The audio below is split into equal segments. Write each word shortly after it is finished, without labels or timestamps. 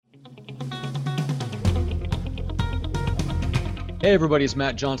Hey everybody, it's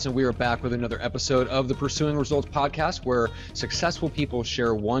Matt Johnson. We are back with another episode of the Pursuing Results podcast where successful people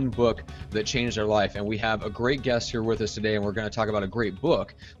share one book that changed their life. And we have a great guest here with us today, and we're going to talk about a great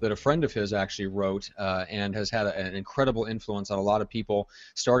book that a friend of his actually wrote and has had an incredible influence on a lot of people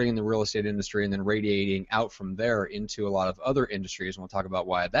starting in the real estate industry and then radiating out from there into a lot of other industries. And we'll talk about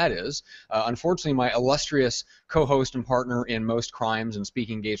why that is. Unfortunately, my illustrious co-host and partner in most crimes and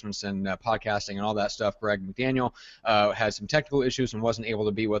speaking engagements and podcasting and all that stuff, Greg McDaniel, had some technical issues and wasn't able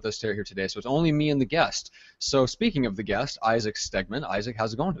to be with us here today. So it's only me and the guest. So speaking of the guest, Isaac Stegman. Isaac,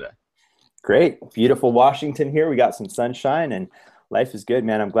 how's it going today? Great. Beautiful Washington here. We got some sunshine and life is good,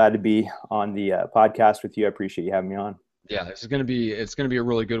 man. I'm glad to be on the podcast with you. I appreciate you having me on. Yeah, it's going to be a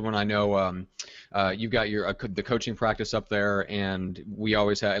really good one. I know you've got the coaching practice up there, and we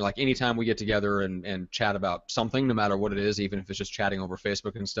always have, like, anytime we get together and chat about something, no matter what it is, even if it's just chatting over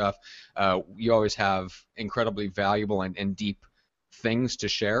Facebook and stuff, you always have incredibly valuable and deep things to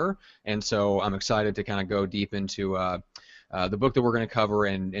share. And so I'm excited to kind of go deep into the book that we're going to cover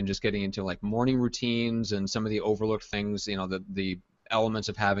and just getting into like morning routines and some of the overlooked things, the elements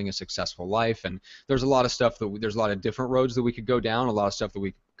of having a successful life. And there's a lot of stuff there's a lot of different roads that we could go down, a lot of stuff that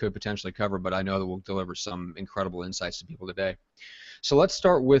we could potentially cover, but I know that we'll deliver some incredible insights to people today. So let's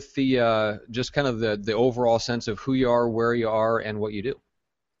start with the just kind of the overall sense of who you are, where you are, and what you do.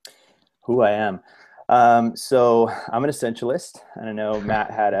 Who I am. So I'm an essentialist, and I know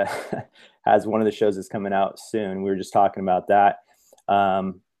Matt has one of the shows that's coming out soon. We were just talking about that.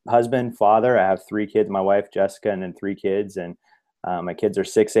 Husband, father. I have 3 kids. My wife Jessica, and then 3 kids, and my kids are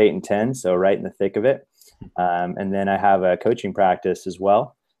 6, 8, and 10, so right in the thick of it. And then I have a coaching practice as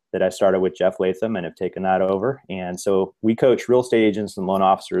well that I started with Jeff Latham and have taken that over. And so we coach real estate agents and loan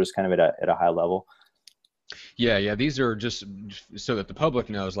officers kind of at a high level. Yeah. These are just so that the public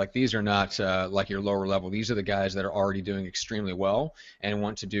knows, like, these are not like your lower level. These are the guys that are already doing extremely well and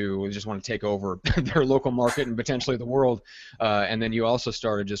just want to take over their local market and potentially the world. And then you also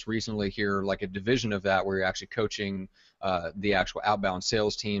started just recently here, like a division of that, where you're actually coaching the actual outbound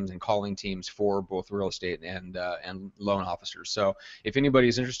sales teams and calling teams for both real estate and loan officers. So if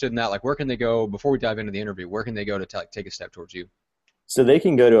anybody's interested in that, like, where can they go before we dive into the interview? Where can they go to take a step towards you? So they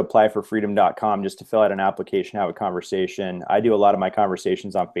can go to applyforfreedom.com just to fill out an application, have a conversation. I do a lot of my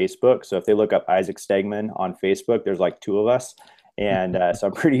conversations on Facebook. So if they look up Isaac Stegman on Facebook, there's like 2 of us. And so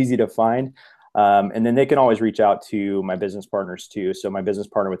I'm pretty easy to find. And then they can always reach out to my business partners too. So my business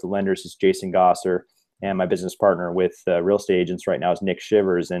partner with the lenders is Jason Gosser. And my business partner with real estate agents right now is Nick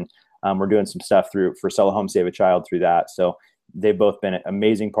Shivers. And we're doing some stuff for Sell a Home, Save a Child through that. So they've both been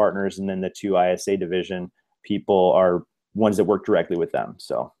amazing partners. And then the 2 ISA division people are ones that work directly with them.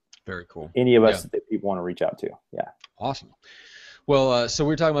 So very cool. Any of us that people want to reach out to. Yeah. Awesome. Well, so we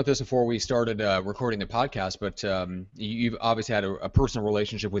were talking about this before we started recording the podcast, but you've obviously had a personal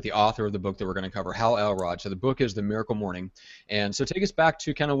relationship with the author of the book that we're going to cover, Hal Elrod. So the book is The Miracle Morning. And so take us back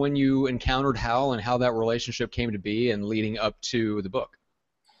to kind of when you encountered Hal and how that relationship came to be and leading up to the book.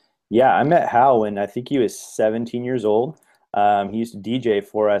 Yeah, I met Hal when I think he was 17 years old. He used to DJ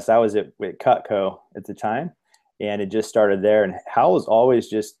for us. I was at Cutco at the time. And it just started there. And Hal was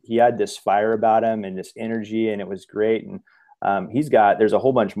always he had this fire about him and this energy, and it was great. And there's a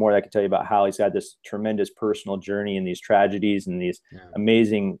whole bunch more that I could tell you about Hal. He's got this tremendous personal journey and these tragedies and these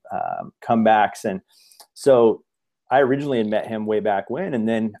amazing comebacks. And so I originally had met him way back when, and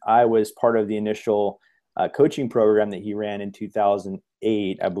then I was part of the initial coaching program that he ran in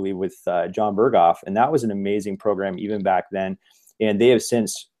 2008, I believe, with John Berghoff. And that was an amazing program even back then. And they have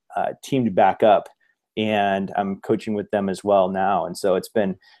since teamed back up. And I'm coaching with them as well now. And so it's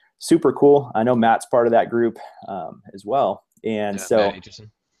been super cool. I know Matt's part of that group as well. And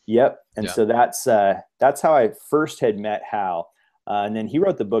yep. And so that's how I first had met Hal. And then he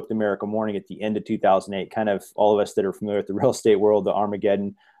wrote the book, The Miracle Morning, at the end of 2008, kind of all of us that are familiar with the real estate world, the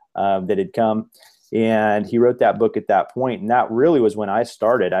Armageddon that had come. And he wrote that book at that point. And that really was when I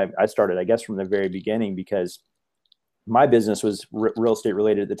started. I started, I guess, from the very beginning, because my business was real estate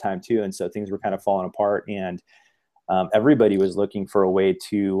related at the time too. And so things were kind of falling apart, and everybody was looking for a way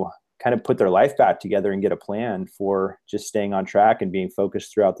to kind of put their life back together and get a plan for just staying on track and being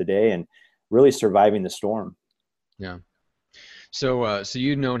focused throughout the day and really surviving the storm. Yeah. So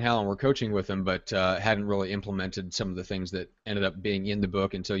you'd known Hal and were coaching with him, but hadn't really implemented some of the things that ended up being in the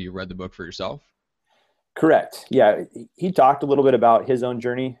book until you read the book for yourself? Correct. Yeah. He talked a little bit about his own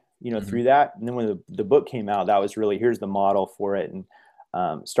journey, through that. And then when the book came out, that was really, here's the model for it,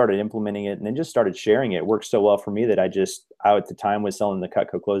 and started implementing it, and then just started sharing it. It worked so well for me that I at the time was selling the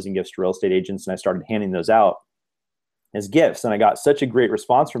Cutco closing gifts to real estate agents, and I started handing those out as gifts. And I got such a great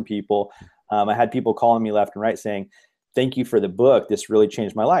response from people. I had people calling me left and right saying, thank you for the book. This really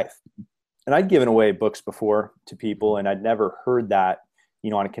changed my life. And I'd given away books before to people, and I'd never heard that,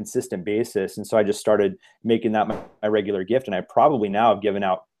 on a consistent basis. And so I just started making that my regular gift. And I probably now have given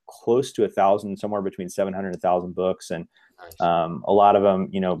out close to 1,000, somewhere between 700 and 1,000 books. And Nice. a lot of them,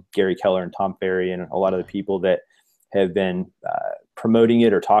 Gary Keller and Tom Ferry and a lot of the people that have been promoting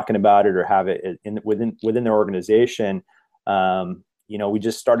it or talking about it or have it within their organization. We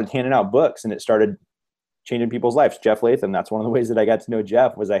just started handing out books, and it started changing people's lives. Jeff Latham, that's one of the ways that I got to know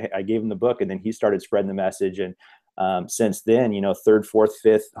Jeff, was I gave him the book, and then he started spreading the message. And since then, third, fourth,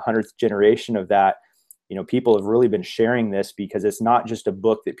 fifth, 100th generation of that, people have really been sharing this, because it's not just a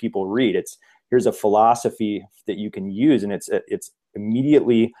book that people read. Here's a philosophy that you can use, and it's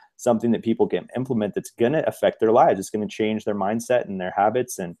immediately something that people can implement that's going to affect their lives. It's going to change their mindset and their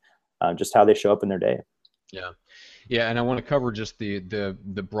habits and just how they show up in their day. Yeah. Yeah, and I want to cover just the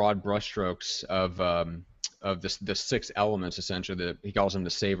broad brushstrokes of the 6 elements, essentially, that he calls them the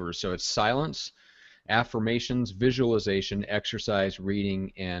savers. So it's silence, affirmations, visualization, exercise,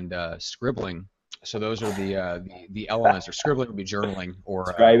 reading, and scribbling. So those are the elements. Or scribbling would be journaling, or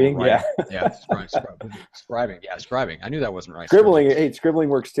scribing. Scribing. Yeah, scribing. I knew that wasn't right. Scribbling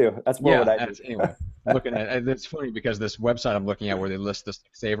works too. That's more what I do. Anyway, looking at it's funny because this website I'm looking at where they list the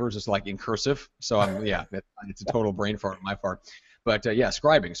savers is like in cursive. So it's a total brain fart on my part. But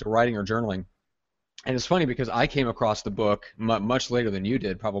scribing. So writing or journaling. And it's funny because I came across the book much later than you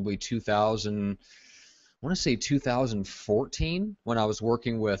did, probably 2000. I want to say 2014, when I was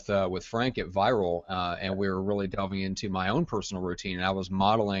working with Frank at Viral, and we were really delving into my own personal routine. And I was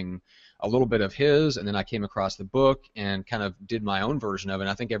modeling a little bit of his, and then I came across the book and kind of did my own version of it. And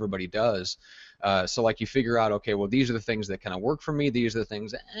I think everybody does. So like you figure out, okay, well, these are the things that kind of work for me. These are the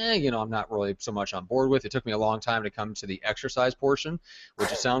things that, I'm not really so much on board with. It took me a long time to come to the exercise portion,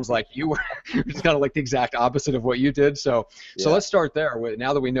 which it sounds like you were it's kind of like the exact opposite of what you did. So let's start there.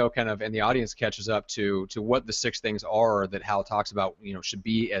 Now that we know kind of, and the audience catches up to what the 6 things are that Hal talks about, should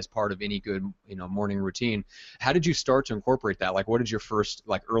be as part of any good, morning routine. How did you start to incorporate that? Like, what did your first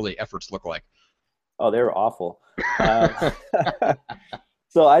early efforts look like? Oh, they were awful.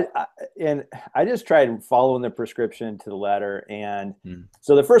 So I just tried following the prescription to the letter. And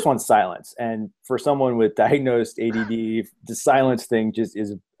so the first one's silence. And for someone with diagnosed ADD, the silence thing just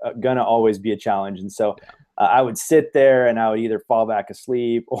is going to always be a challenge. And so I would sit there and I would either fall back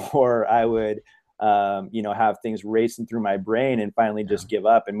asleep, or I would, have things racing through my brain and finally just give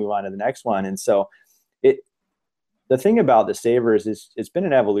up and move on to the next one. And so the thing about the savers is it's been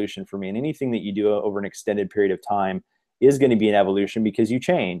an evolution for me. And anything that you do over an extended period of time is going to be an evolution, because you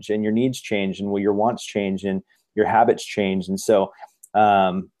change and your needs change and your wants change and your habits change. And so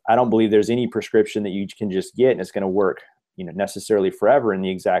I don't believe there's any prescription that you can just get and it's going to work, necessarily forever in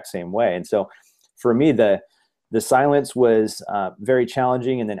the exact same way. And so for me, the silence was very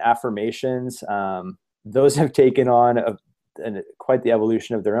challenging. And then affirmations, those have taken on quite the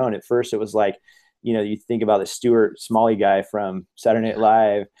evolution of their own. At first, it was like, you think about the Stuart Smalley guy from Saturday Night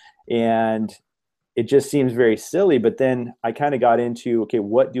Live, and it just seems very silly. But then I kind of got into, okay,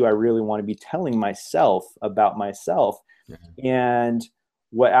 what do I really want to be telling myself about myself? And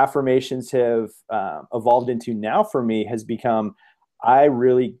what affirmations have evolved into now for me has become, I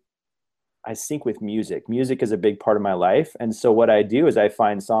sync with music. Music is a big part of my life. And so what I do is I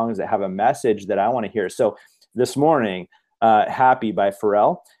find songs that have a message that I want to hear. So this morning, Happy by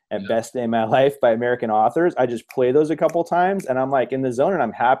Pharrell and Best Day of My Life by American Authors, I just play those a couple times and I'm like in the zone and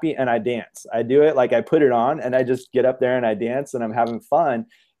I'm happy and I dance. I do it, like I put it on and I just get up there and I dance and I'm having fun.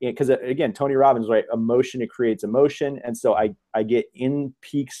 Because again, Tony Robbins, right? Emotion, it creates emotion. And so I get in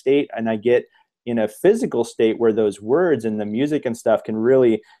peak state and I get in a physical state where those words and the music and stuff can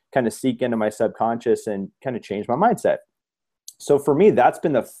really kind of seep into my subconscious and kind of change my mindset. So for me, that's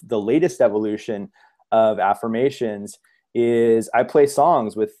been the latest evolution of affirmations. Is I play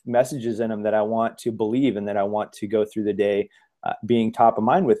songs with messages in them that I want to believe and that I want to go through the day being top of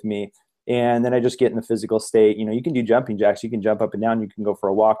mind with me. And then I just get in the physical state. You can do jumping jacks. You can jump up and down. You can go for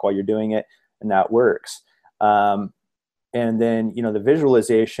a walk while you're doing it, and that works. And then, the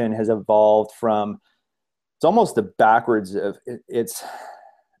visualization has evolved from, it's almost the backwards of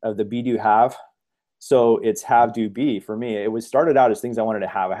the be, do, have. So it's have, do, be for me. It was started out as things I wanted to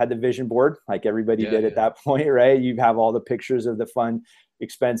have. I had the vision board like everybody did at that point, right? You have all the pictures of the fun,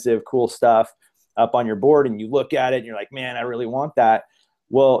 expensive, cool stuff up on your board and you look at it and you're like, man, I really want that.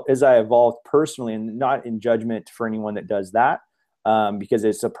 Well, as I evolved personally, and not in judgment for anyone that does that, because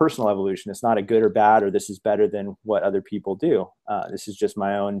it's a personal evolution. It's not a good or bad, or this is better than what other people do. This is just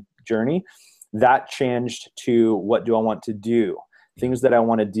my own journey. That changed to, what do I want to do? Things that I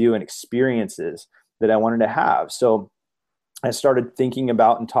want to do and experiences that I wanted to have. So I started thinking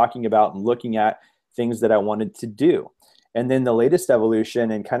about and talking about and looking at things that I wanted to do. And then the latest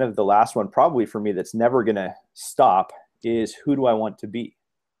evolution, and kind of the last one probably for me that's never going to stop, is who do I want to be?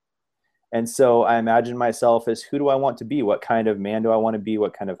 And so I imagine myself as, who do I want to be? What kind of man do I want to be?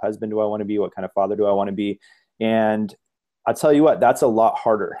 What kind of husband do I want to be? What kind of father do I want to be? And I'll tell you what, that's a lot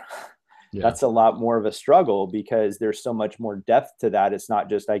harder. Yeah. That's a lot more of a struggle, because there's so much more depth to that. It's not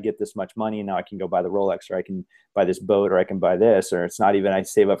just I get this much money and now I can go buy the Rolex, or I can buy this boat, or I can buy this, or it's not even I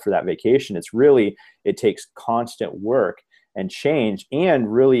save up for that vacation. It's really, it takes constant work and change,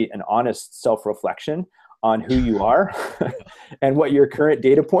 and really an honest self-reflection on who you are and what your current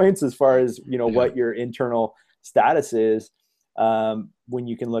data points, as far as, what your internal status is. When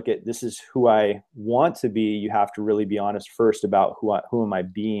you can look at, this is who I want to be, you have to really be honest first about who am I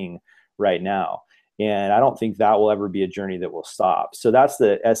being right now. And I don't think that will ever be a journey that will stop. So that's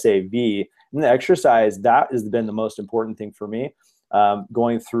the SAV. And the exercise, that has been the most important thing for me,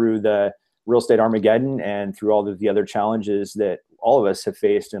 going through the real estate Armageddon and through all of the other challenges that all of us have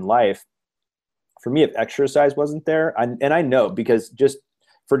faced in life. For me, if exercise wasn't there, and I know, because, just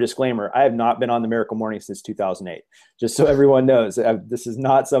for disclaimer, I have not been on the Miracle Morning since 2008. Just so everyone knows, this is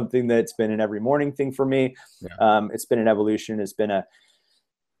not something that's been an every morning thing for me. Yeah. It's been an evolution. It's been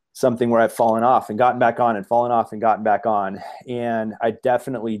something where I've fallen off and gotten back on, and fallen off and gotten back on. And I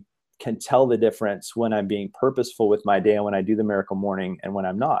definitely can tell the difference when I'm being purposeful with my day, and when I do the Miracle Morning, and when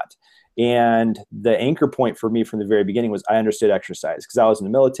I'm not. And the anchor point for me from the very beginning was I understood exercise, because I was in the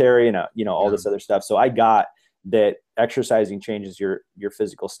military and all this other stuff. So I got that exercising changes your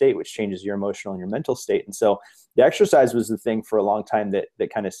physical state, which changes your emotional and your mental state. And so the exercise was the thing for a long time that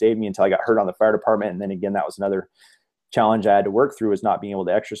kind of saved me, until I got hurt on the fire department. And then again, that was another challenge I had to work through, was not being able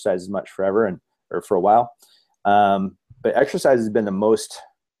to exercise as much forever, or for a while. But exercise has been the most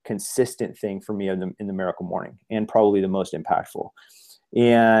consistent thing for me in the Miracle Morning, and probably the most impactful.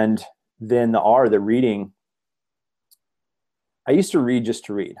 And then the reading, I used to read just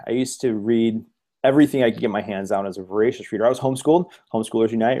to read. I used to read everything I could get my hands on as a voracious reader. I was homeschooled,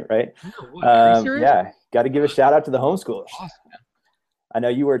 homeschoolers unite, right? Oh, yeah. Got to give a shout out to the homeschoolers. Awesome. I know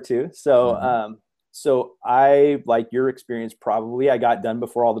you were too. So, so I, like your experience, probably I got done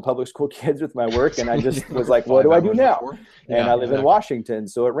before all the public school kids with my work, and I just was like, what do I do now? And I live in Washington,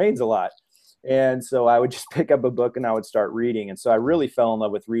 so it rains a lot. And so I would just pick up a book and I would start reading. And so I really fell in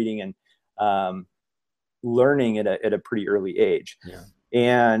love with reading and learning at a pretty early age. Yeah.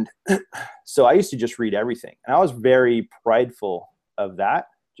 And so I used to just read everything. And I was very prideful of that,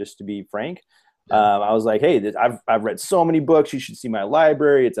 just to be frank. Yeah. I was like, hey, I've read so many books. You should see my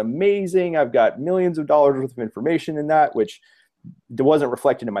library. It's amazing. I've got millions of dollars worth of information in that, which wasn't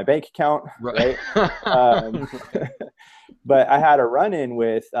reflected in my bank account. Right. But I had a run-in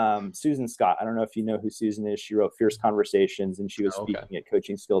with Susan Scott. I don't know if you know who Susan is. She wrote Fierce Conversations, and she was speaking at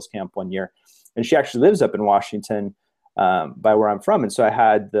Coaching Skills Camp one year. And she actually lives up in Washington, by where I'm from. And so I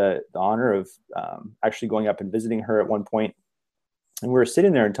had the honor of actually going up and visiting her at one point. And we were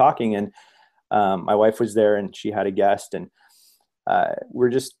sitting there and talking, and my wife was there, and she had a guest, and we're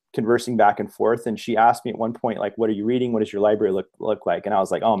just conversing back and forth. And she asked me at one point, like, what are you reading? What does your library look like? And I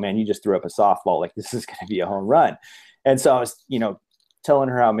was like, oh man, you just threw up a softball. Like, this is going to be a home run. And so I was, telling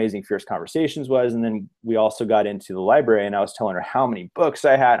her how amazing Fierce Conversations was. And then we also got into the library, and I was telling her how many books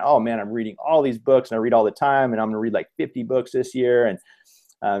I had. Oh man, I'm reading all these books, and I read all the time, and I'm going to read like 50 books this year.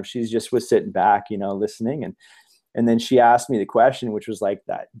 And she's just was sitting back, listening. And then she asked me the question, which was like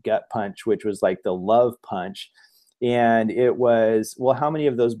that gut punch, which was like the love punch. And it was, well, how many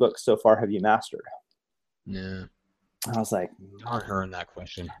of those books so far have you mastered? Yeah. I was like, not hearing that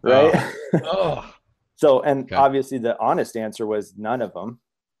question. Right. Oh. So, and obviously the honest answer was none of them,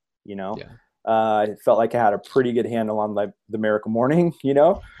 I felt like I had a pretty good handle on like the Miracle Morning,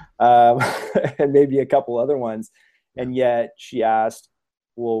 and maybe a couple other ones. And yet she asked,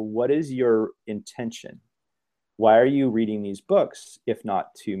 well, what is your intention? Why are you reading these books if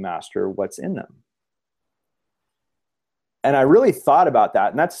not to master what's in them? And I really thought about that,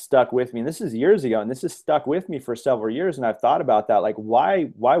 and that's stuck with me. And this is years ago, and this has stuck with me for several years. And I've thought about that, like,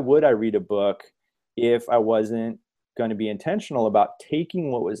 why would I read a book if I wasn't going to be intentional about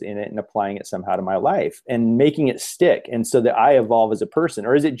taking what was in it and applying it somehow to my life and making it stick, and so that I evolve as a person?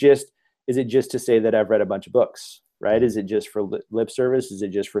 Or is it just to say that I've read a bunch of books, right? Is it just for lip service? Is it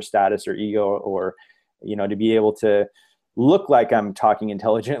just for status or ego, or to be able to look like I'm talking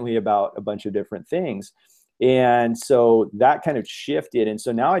intelligently about a bunch of different things? And so that kind of shifted. And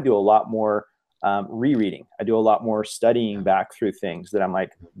so now I do a lot more rereading. I do a lot more studying back through things that I'm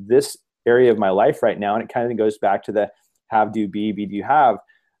like, this area of my life right now. And it kind of goes back to the have, do, be, do, have.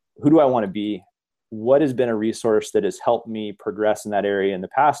 Who do I want to be what has been a resource that has helped me progress in that area in the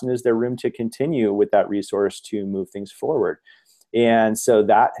past? And is there room to continue with that resource to move things forward? And so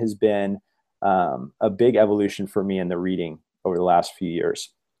that has been a big evolution for me in the reading over the last few years.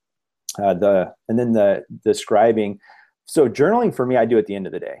 And then the scribing. So journaling for me, I do at the end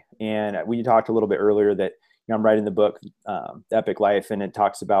of the day. And we talked a little bit earlier that, you know, I'm writing the book, The Epic Life, and it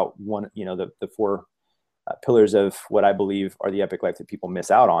talks about the four pillars of what I believe are the epic life that people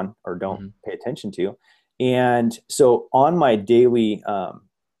miss out on or don't pay attention to. And so on my daily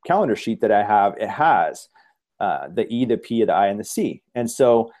calendar sheet that I have, it has the E, the P, the I, and the C. And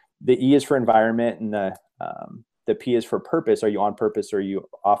so the E is for environment, and the P is for purpose. Are you on purpose or are you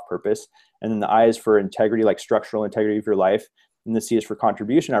off purpose? And then the I is for integrity, like structural integrity of your life. And the C is for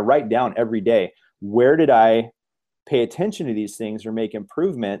contribution. I write down every day, where did I pay attention to these things or make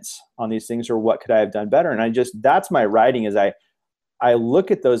improvements on these things, or what could I have done better? And that's my writing, is I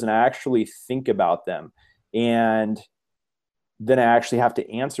look at those and I actually think about them. And then I actually have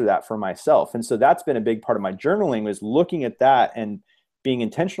to answer that for myself. And so that's been a big part of my journaling, was looking at that and being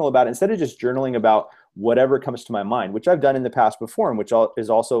intentional about it, instead of just journaling about whatever comes to my mind, which I've done in the past before, and which is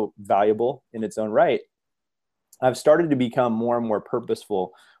also valuable in its own right. I've started to become more and more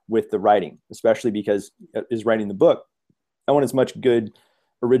purposeful with the writing, especially because is writing the book, I want as much good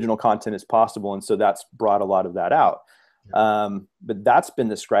original content as possible. And so that's brought a lot of that out. But that's been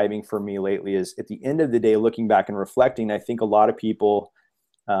the scribing for me lately, is at the end of the day, looking back and reflecting. I think a lot of people,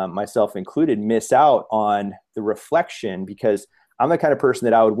 myself included, miss out on the reflection, because I'm the kind of person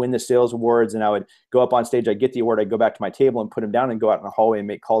that I would win the sales awards and I would go up on stage, I'd get the award, I'd go back to my table and put them down and go out in the hallway and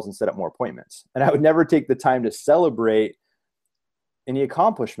make calls and set up more appointments. And I would never take the time to celebrate any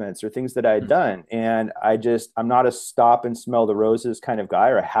accomplishments or things that I had done. And I'm not a stop and smell the roses kind of guy,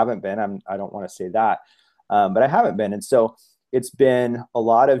 or I haven't been. I don't want to say that, but I haven't been. And so it's been a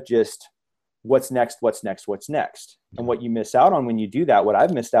lot of just what's next, what's next, what's next. And what you miss out on when you do that, what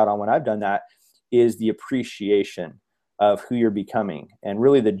I've missed out on when I've done that, is the appreciation of who you're becoming, and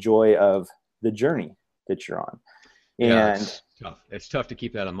really the joy of the journey that you're on. And it's tough to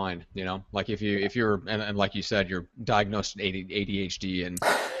keep that in mind, you know, like if you're, and like you said, you're diagnosed with ADHD, and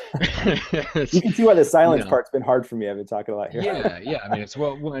you can see why the silence part's been hard for me. I've been talking a lot here. Yeah. I mean, it's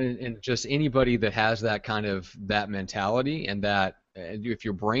and just anybody that has that kind of that mentality, and that if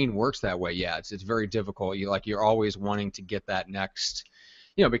your brain works that way, it's very difficult. You're always wanting to get that next,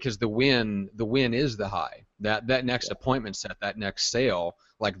 you know, because the win is the high. That next appointment set, that next sale,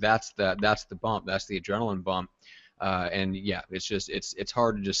 like that's the bump, that's the adrenaline bump. And it's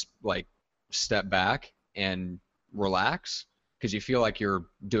hard to just like step back and relax, because you feel like you're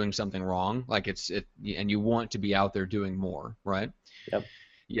doing something wrong, like and you want to be out there doing more, right? Yep.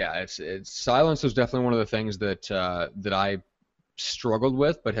 Yeah, it's silence was definitely one of the things that I struggled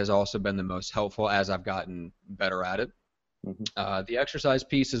with, but has also been the most helpful as I've gotten better at it. The exercise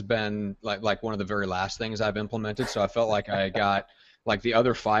piece has been like one of the very last things I've implemented, so I felt like I got like the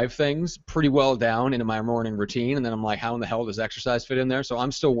other 5 things pretty well down into my morning routine, and then I'm like, how in the hell does exercise fit in there? So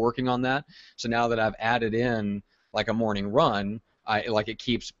I'm still working on that. So now that I've added in like a morning run, it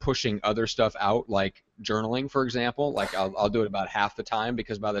keeps pushing other stuff out, like journaling, for example. Like I'll do it about half the time,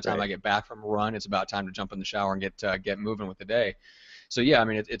 because by the time I get back from a run, it's about time to jump in the shower and get moving with the day. So yeah, I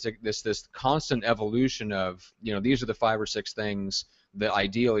mean, it's this constant evolution of, you know, these are the 5 or 6 things that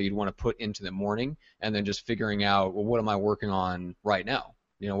ideally you'd want to put into the morning, and then just figuring out, well, what am I working on right now?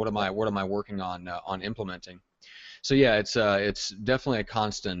 You know, what am I working on implementing? So yeah, it's definitely a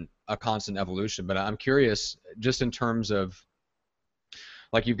constant evolution. But I'm curious, just in terms of,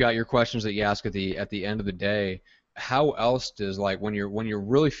 like, you've got your questions that you ask at the end of the day. How else does, like, when you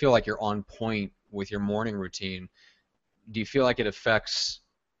really feel like you're on point with your morning routine, do you feel like it affects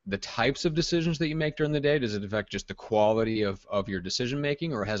the types of decisions that you make during the day? Does it affect just the quality of your decision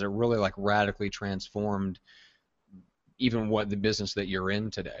making, or has it really like radically transformed even what the business that you're in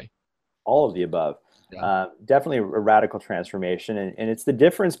today? All of the above. Yeah. Definitely a radical transformation, and it's the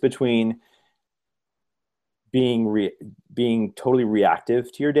difference between being totally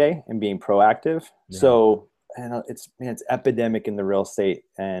reactive to your day and being proactive. Yeah. So, and it's epidemic in the real estate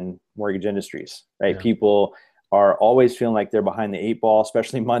and mortgage industries, right? Yeah. People are always feeling like they're behind the 8 ball,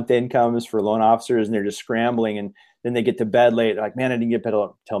 especially month end comes for loan officers, and they're just scrambling, and then they get to bed late. They're like, man, I didn't get bed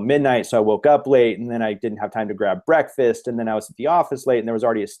till midnight, so I woke up late, and then I didn't have time to grab breakfast, and then I was at the office late, and there was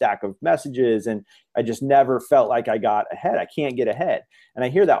already a stack of messages, and I just never felt like I got ahead. I can't get ahead. And I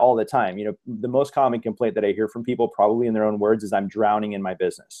hear that all the time. You know, the most common complaint that I hear from people, probably in their own words, is I'm drowning in my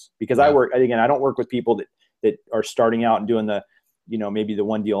business. Because I don't work with people that are starting out and doing the, you know, maybe the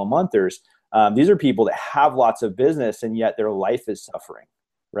 1 deal a monthers. These are people that have lots of business, and yet their life is suffering.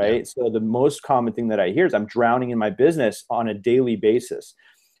 Yeah. right? So the most common thing that I hear is I'm drowning in my business on a daily basis.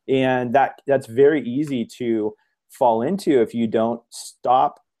 And that's very easy to fall into if you don't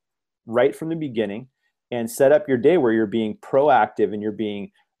stop right from the beginning and set up your day where you're being proactive and you're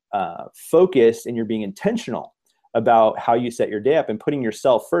being focused and you're being intentional about how you set your day up and putting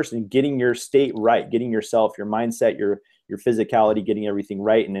yourself first and getting your state right, getting yourself, your mindset, your physicality, getting everything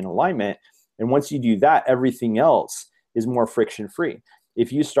right and in alignment. And once you do that, everything else is more friction free.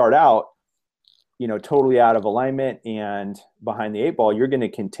 If you start out, totally out of alignment and behind the eight ball, you're going to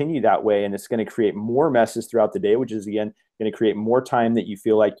continue that way. And it's going to create more messes throughout the day, which is, again, going to create more time that you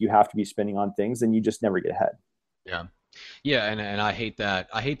feel like you have to be spending on things, and you just never get ahead. Yeah. Yeah, and I hate that.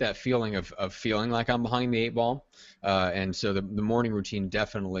 I hate that feeling of feeling like I'm behind the eight ball. And so the morning routine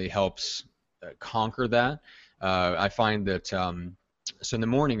definitely helps conquer that. I find that so in the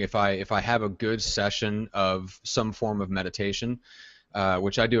morning, if I have a good session of some form of meditation,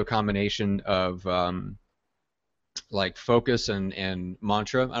 which I do a combination of like focus and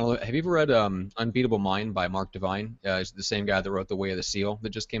mantra. I don't know. Have you ever read Unbeatable Mind by Mark Divine? He's the same guy that wrote The Way of the Seal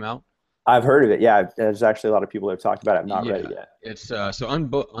that just came out. I've heard of it. Yeah, there's actually a lot of people that have talked about it. I've not read Yeah, it yet. it's so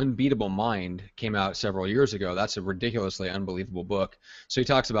Unbeatable Mind came out several years ago. That's a ridiculously unbelievable book. So he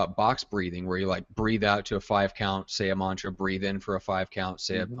talks about box breathing, where you like breathe out to a 5 count, say a mantra, breathe in for a 5 count,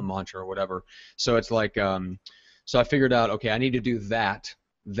 say a mantra or whatever. So it's like, so I figured out, okay, I need to do that.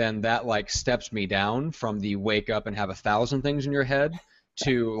 Then that like steps me down from the wake up and have 1,000 things in your head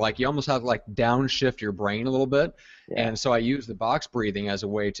to like you almost have to like downshift your brain a little bit. Yeah. And so I use the box breathing as a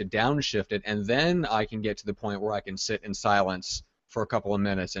way to downshift it, and then I can get to the point where I can sit in silence for a couple of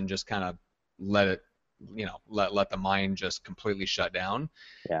minutes and just kind of let it, let the mind just completely shut down,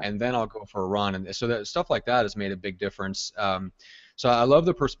 Yeah. and then I'll go for a run. And so that stuff like that has made a big difference. So I love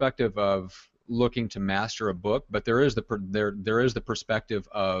the perspective of looking to master a book, but there is the perspective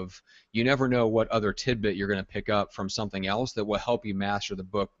of you never know what other tidbit you're going to pick up from something else that will help you master the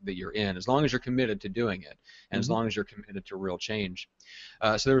book that you're in, as long as you're committed to doing it and as long as you're committed to real change.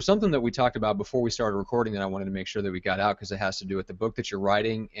 So there was something that we talked about before we started recording that I wanted to make sure that we got out, because it has to do with the book that you're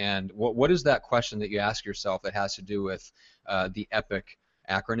writing. And what is that question that you ask yourself that has to do with the EPIC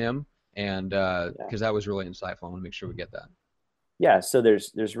acronym? And because that was really insightful, I want to make sure we get that. Yeah, so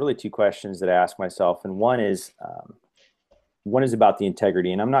there's really two questions that I ask myself, and one is about the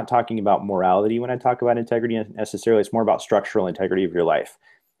integrity, and I'm not talking about morality when I talk about integrity necessarily. It's more about structural integrity of your life.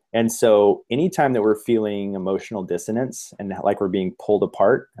 And so anytime that we're feeling emotional dissonance and like we're being pulled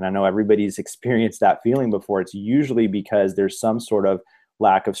apart, and I know everybody's experienced that feeling before, it's usually because there's some sort of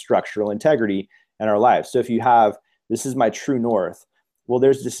lack of structural integrity in our lives. So if you have, this is my true north, well,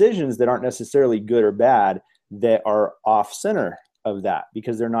 there's decisions that aren't necessarily good or bad that are off center of that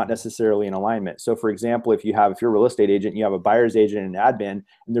because they're not necessarily in alignment. So for example, if you're a real estate agent, you have a buyer's agent and an admin,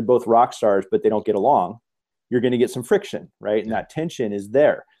 and they're both rock stars, but they don't get along, you're going to get some friction, right? And that tension is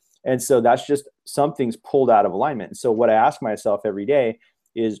there. And so that's just something's pulled out of alignment. And so what I ask myself every day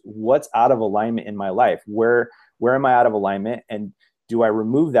is, what's out of alignment in my life? Where am I out of alignment? And do I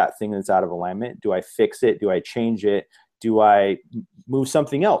remove that thing that's out of alignment? Do I fix it? Do I change it? Do I move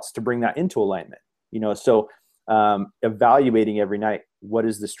something else to bring that into alignment? So evaluating every night, what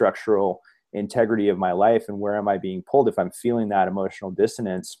is the structural integrity of my life and where am I being pulled? If I'm feeling that emotional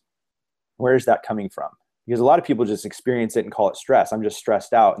dissonance, where is that coming from? Because a lot of people just experience it and call it stress. I'm just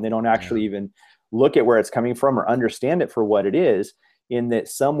stressed out, and they don't actually even look at where it's coming from or understand it for what it is, in that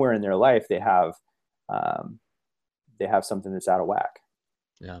somewhere in their life they have something that's out of whack.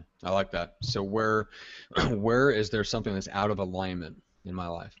 Yeah, I like that. So where is there something that's out of alignment in my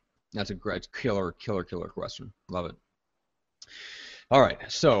life? That's a great killer question. Love it. All right,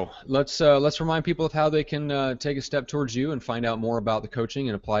 so let's remind people of how they can take a step towards you and find out more about the coaching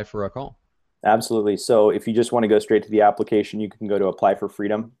and apply for a call. Absolutely. So if you just want to go straight to the application, you can go to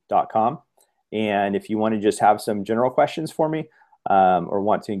applyforfreedom.com. And if you want to just have some general questions for me, or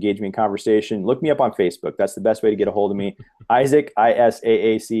want to engage me in conversation, look me up on Facebook. That's the best way to get a hold of me. Isaac,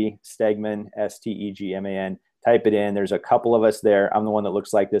 ISAAC, Stegman, STEGMAN. Type it in. There's a couple of us there. I'm the one that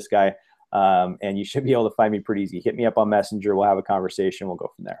looks like this guy. And you should be able to find me pretty easy. Hit me up on Messenger. We'll have a conversation. We'll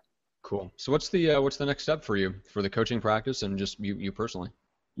go from there. Cool. So what's the next step for you for the coaching practice and just you personally?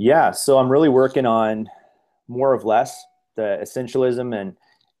 Yeah. So I'm really working on more of less, the essentialism,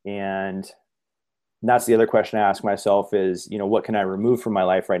 and that's the other question I ask myself is, what can I remove from my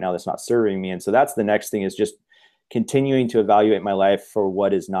life right now that's not serving me? And so that's the next thing, is just continuing to evaluate my life for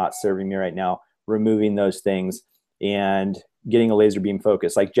what is not serving me right now, removing those things and getting a laser beam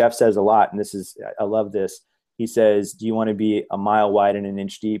focus. Like Jeff says a lot, and I love this. He says, do you want to be a mile wide and an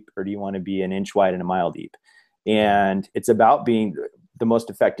inch deep, or do you want to be an inch wide and a mile deep? And it's about being the most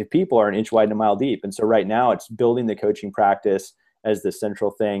effective people are an inch wide and a mile deep. And so right now it's building the coaching practice as the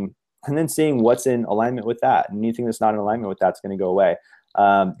central thing, and then seeing what's in alignment with that. And anything that's not in alignment with that's going to go away.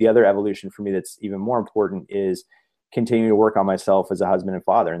 The other evolution for me that's even more important is continuing to work on myself as a husband and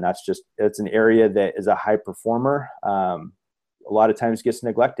father. And it's an area that is a high performer. A lot of times gets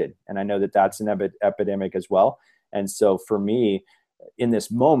neglected. And I know that that's an epidemic as well. And so for me in this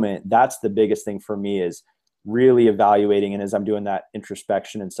moment, that's the biggest thing for me, is really evaluating. And as I'm doing that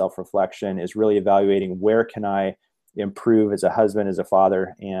introspection and self-reflection, is really evaluating where can I improve as a husband, as a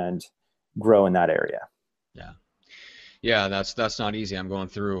father, and grow in that area. Yeah, that's not easy. I'm going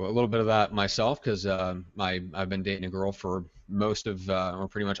through a little bit of that myself, because I've been dating a girl for most of or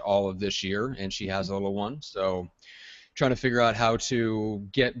pretty much all of this year, and she has a little one. So trying to figure out how to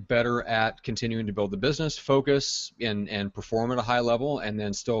get better at continuing to build the business, focus and perform at a high level, and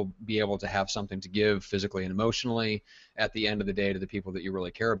then still be able to have something to give physically and emotionally at the end of the day to the people that you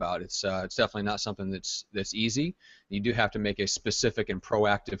really care about. It's definitely not something that's easy. You do have to make a specific and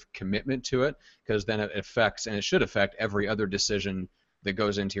proactive commitment to it, because then it affects, and it should affect, every other decision that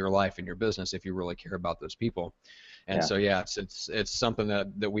goes into your life and your business if you really care about those people. And so it's something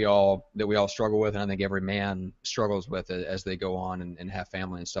that we all struggle with, and I think every man struggles with it as they go on and have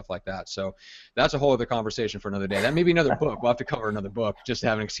family and stuff like that. So that's a whole other conversation for another day. That may be another book. We'll have to cover another book just to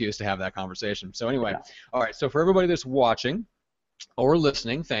have an excuse to have that conversation. So anyway, all right. So for everybody that's watching or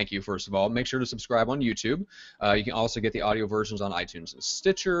listening, thank you, first of all. Make sure to subscribe on YouTube. You can also get the audio versions on iTunes and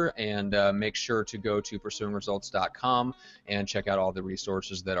Stitcher, and make sure to go to pursuingresults.com and check out all the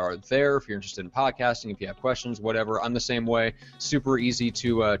resources that are there if you're interested in podcasting, if you have questions, whatever. I'm the same way. Super easy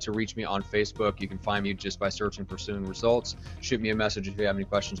to reach me on Facebook. You can find me just by searching Pursuing Results. Shoot me a message if you have any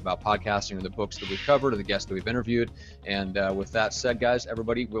questions about podcasting or the books that we've covered or the guests that we've interviewed. And with that said, guys,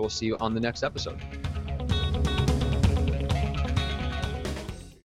 everybody, we'll see you on the next episode.